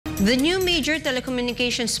The new major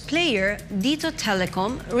telecommunications player,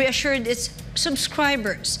 Telecom, reassured its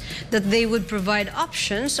subscribers that they would provide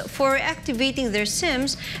options for reactivating their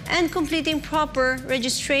SIMs and completing proper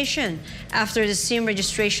registration after the SIM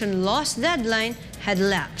registration loss deadline had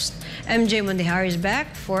lapsed. MJ Mondihar is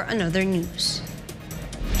back for another news.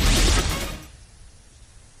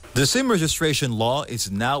 The SIM registration law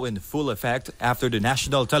is now in full effect after the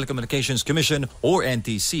National Telecommunications Commission, or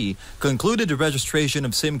NTC, concluded the registration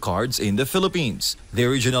of SIM cards in the Philippines. The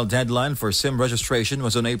original deadline for SIM registration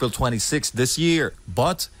was on April 26 this year,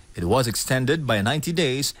 but it was extended by 90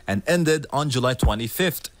 days and ended on July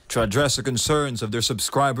 25th. To address the concerns of their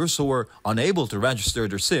subscribers who were unable to register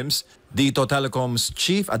their SIMs, Telecom's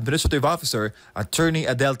Chief Administrative Officer, Attorney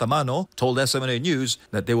Adel Tamano, told SMNA News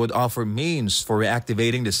that they would offer means for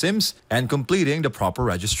reactivating the SIMs and completing the proper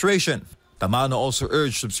registration. Tamano also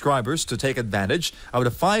urged subscribers to take advantage of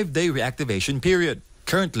the 5-day reactivation period.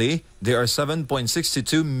 Currently, there are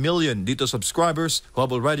 7.62 million Dito subscribers who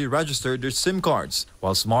have already registered their SIM cards,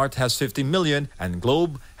 while Smart has 50 million and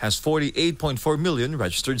Globe has 48.4 million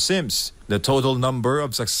registered SIMs. The total number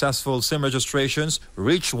of successful SIM registrations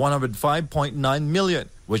reached 105.9 million,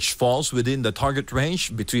 which falls within the target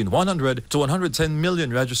range between 100 to 110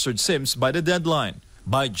 million registered SIMs by the deadline.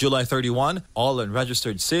 By July 31, all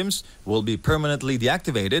unregistered SIMs will be permanently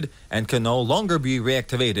deactivated and can no longer be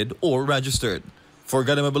reactivated or registered. For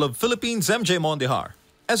Ganamable of Philippines, MJ Mondihar,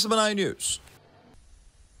 SMNI News.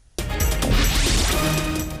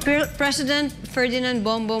 President Ferdinand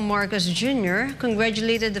Bongbong Marcos Jr.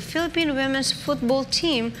 congratulated the Philippine women's football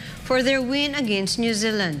team for their win against New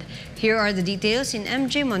Zealand. Here are the details in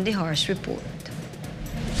MJ Mondihar's report.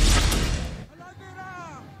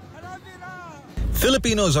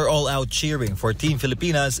 Filipinos are all out cheering for Team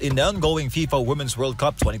Filipinas in the ongoing FIFA Women's World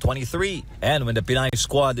Cup 2023. And when the Pinay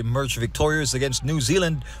squad emerged victorious against New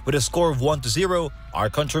Zealand with a score of 1-0, our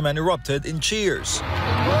countrymen erupted in cheers.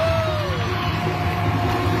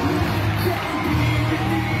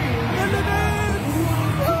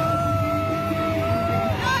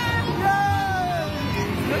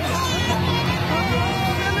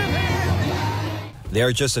 They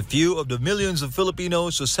are just a few of the millions of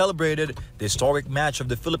Filipinos who celebrated the historic match of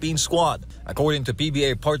the Philippine squad. According to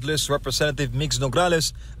PBA Part List Representative Mix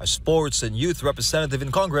Nograles, a sports and youth representative in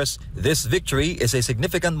Congress, this victory is a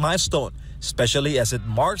significant milestone, especially as it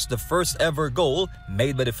marks the first ever goal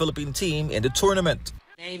made by the Philippine team in the tournament.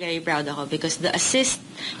 Very, very proud ako because the assist,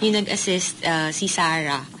 yung nag-assist si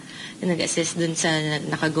Sarah, yung nag-assist dun sa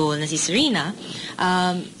naka-goal na si Serena,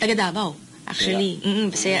 taga Davao. Actually,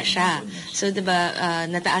 masaya siya. So, diba,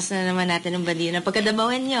 nataas na naman natin ang bali na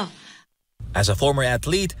pagkadabawan niyo. As a former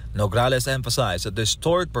athlete, Nograles emphasized that the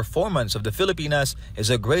historic performance of the Filipinas is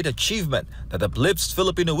a great achievement that uplifts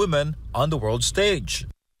Filipino women on the world stage.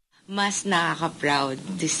 Mas nakaka-proud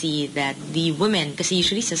to see that the women, kasi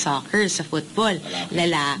usually sa soccer, sa football,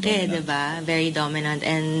 lalaki, diba? Very dominant.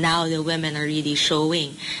 And now the women are really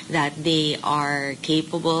showing that they are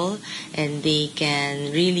capable and they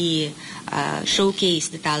can really showcase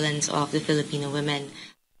the talents of the Filipino women.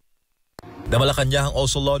 The Malacanang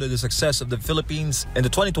also lauded the success of the Philippines in the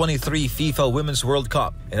 2023 FIFA Women's World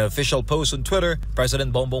Cup. In an official post on Twitter,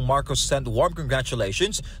 President Bongbong Marcos sent warm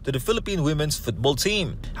congratulations to the Philippine women's football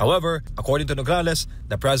team. However, according to Nograles,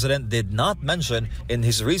 the president did not mention in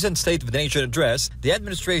his recent State of the Nation address the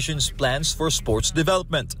administration's plans for sports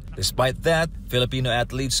development. Despite that, Filipino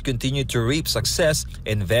athletes continue to reap success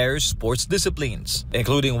in various sports disciplines,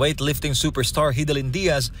 including weightlifting superstar Hidalyn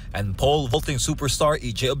Diaz and pole vaulting superstar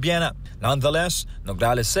EJ Obiena. Nonetheless,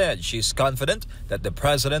 Nograles said she is confident that the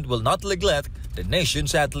president will not neglect the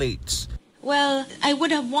nation's athletes. Well, I would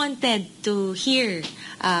have wanted to hear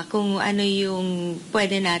kung ano yung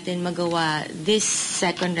pwede natin magawa this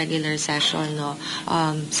second regular session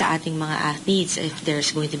sa ating mga athletes if there's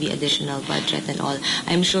going to be additional budget and all.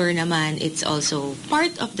 I'm sure naman it's also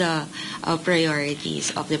part of the priorities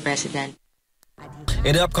of the president.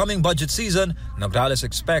 In the upcoming budget season, Nograles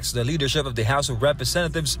expects the leadership of the House of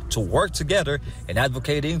Representatives to work together in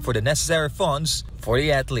advocating for the necessary funds for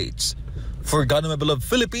the athletes. For Ganamable of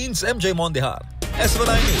Philippines, MJ Mondihar,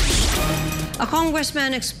 SMNI News. A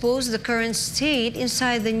congressman exposed the current state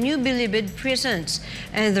inside the new Bilibid prisons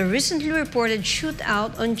and the recently reported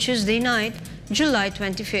shootout on Tuesday night, July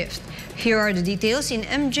 25th. Here are the details in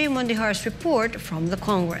MJ Mondihar's report from the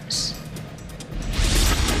Congress.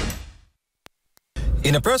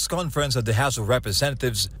 In a press conference at the House of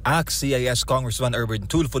Representatives, ACT-CIS Congressman Erwin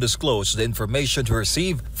Tulfo disclosed the information to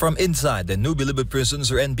receive from inside the New Bilibid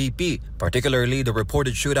prisons or NBP, particularly the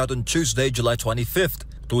reported shootout on Tuesday, July 25th.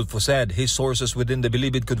 Tulfo said his sources within the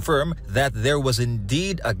Bilibid confirm that there was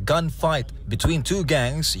indeed a gunfight between two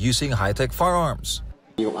gangs using high-tech firearms.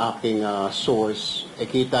 Yung aking source,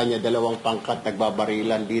 kita niya dalawang pangkat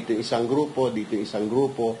nagbabarilan. Dito isang grupo, dito isang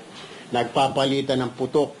grupo. Nagpapalitan ng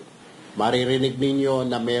putok. Maririnig ninyo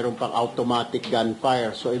na mayroong pang automatic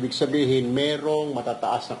gunfire. So ibig sabihin, mayroong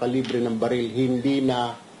matataas na kalibre ng baril, hindi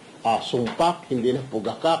na sumpak, hindi na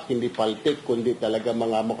pugakak, hindi paltik, kundi talaga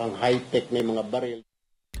mga mukhang high-tech na mga baril.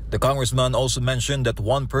 The congressman also mentioned that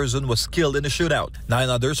one person was killed in a shootout.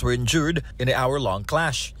 9 others were injured in an hour-long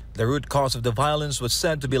clash. The root cause of the violence was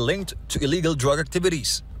said to be linked to illegal drug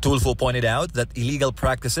activities. Tulfo pointed out that illegal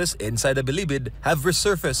practices inside the Bilibid have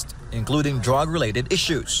resurfaced, including drug-related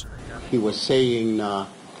issues. He was saying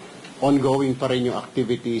na ongoing pa rin yung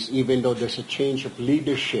activities even though there's a change of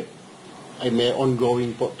leadership. Ay may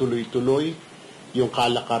ongoing po tuloy-tuloy yung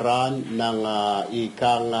kalakaran ng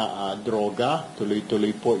droga,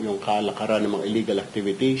 tuloy-tuloy po yung kalakaran ng mga illegal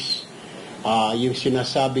activities. Yung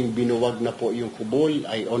sinasabing binuwag na po yung kubol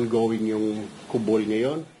ay ongoing yung kubol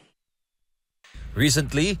ngayon.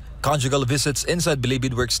 Recently, conjugal visits inside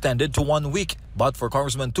Bilibid were extended to 1 week, but for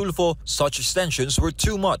Congressman Tulfo, such extensions were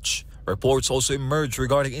too much. Reports also emerged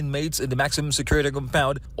regarding inmates in the maximum security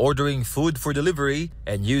compound ordering food for delivery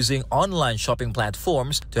and using online shopping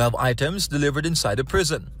platforms to have items delivered inside the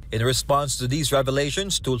prison. In response to these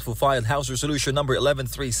revelations, Tulfo filed House Resolution number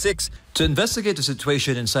 1136 to investigate the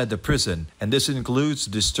situation inside the prison, and this includes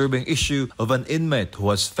the disturbing issue of an inmate who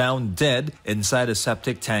was found dead inside a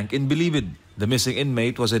septic tank in Bilibid. The missing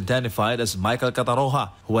inmate was identified as Michael Cataroja,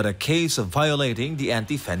 who had a case of violating the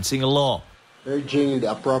anti-fencing law. Urging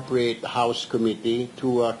the appropriate House committee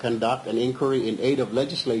to conduct an inquiry in aid of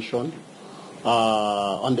legislation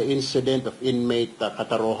on the incident of inmate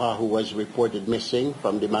Cataroja, who was reported missing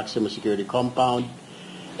from the maximum security compound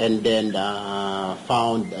and then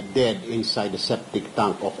found dead inside the septic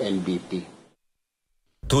tank of NBP.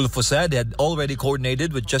 Tulfo said he had already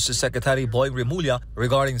coordinated with Justice Secretary Boying Remulla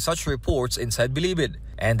regarding such reports inside Bilibid,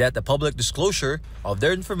 and that the public disclosure of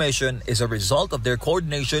their information is a result of their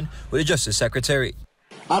coordination with the Justice Secretary.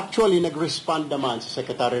 Actually, nag-respond naman si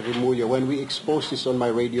Secretary Remulla when we exposed this on my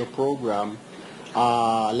radio program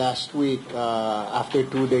last week. After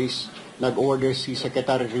 2 days, nag-order si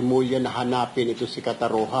Secretary Remulla na hanapin ito si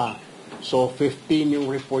Cataroja. So 15 yung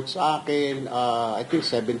reports sa akin, I think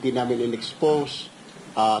 17 namin in-expose.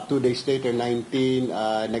 2 days later, 19,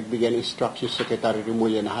 nagbigay ng instructions Secretary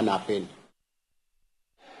Remulla na hanapin.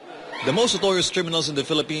 The most notorious criminals in the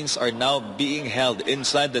Philippines are now being held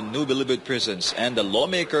inside the new Bilibid prisons, and the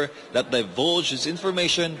lawmaker that divulged his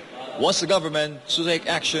information wants the government to take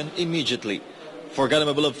action immediately. For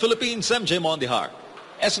Ganamabul of Philippines, MJ Mondihar,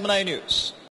 SMNI News.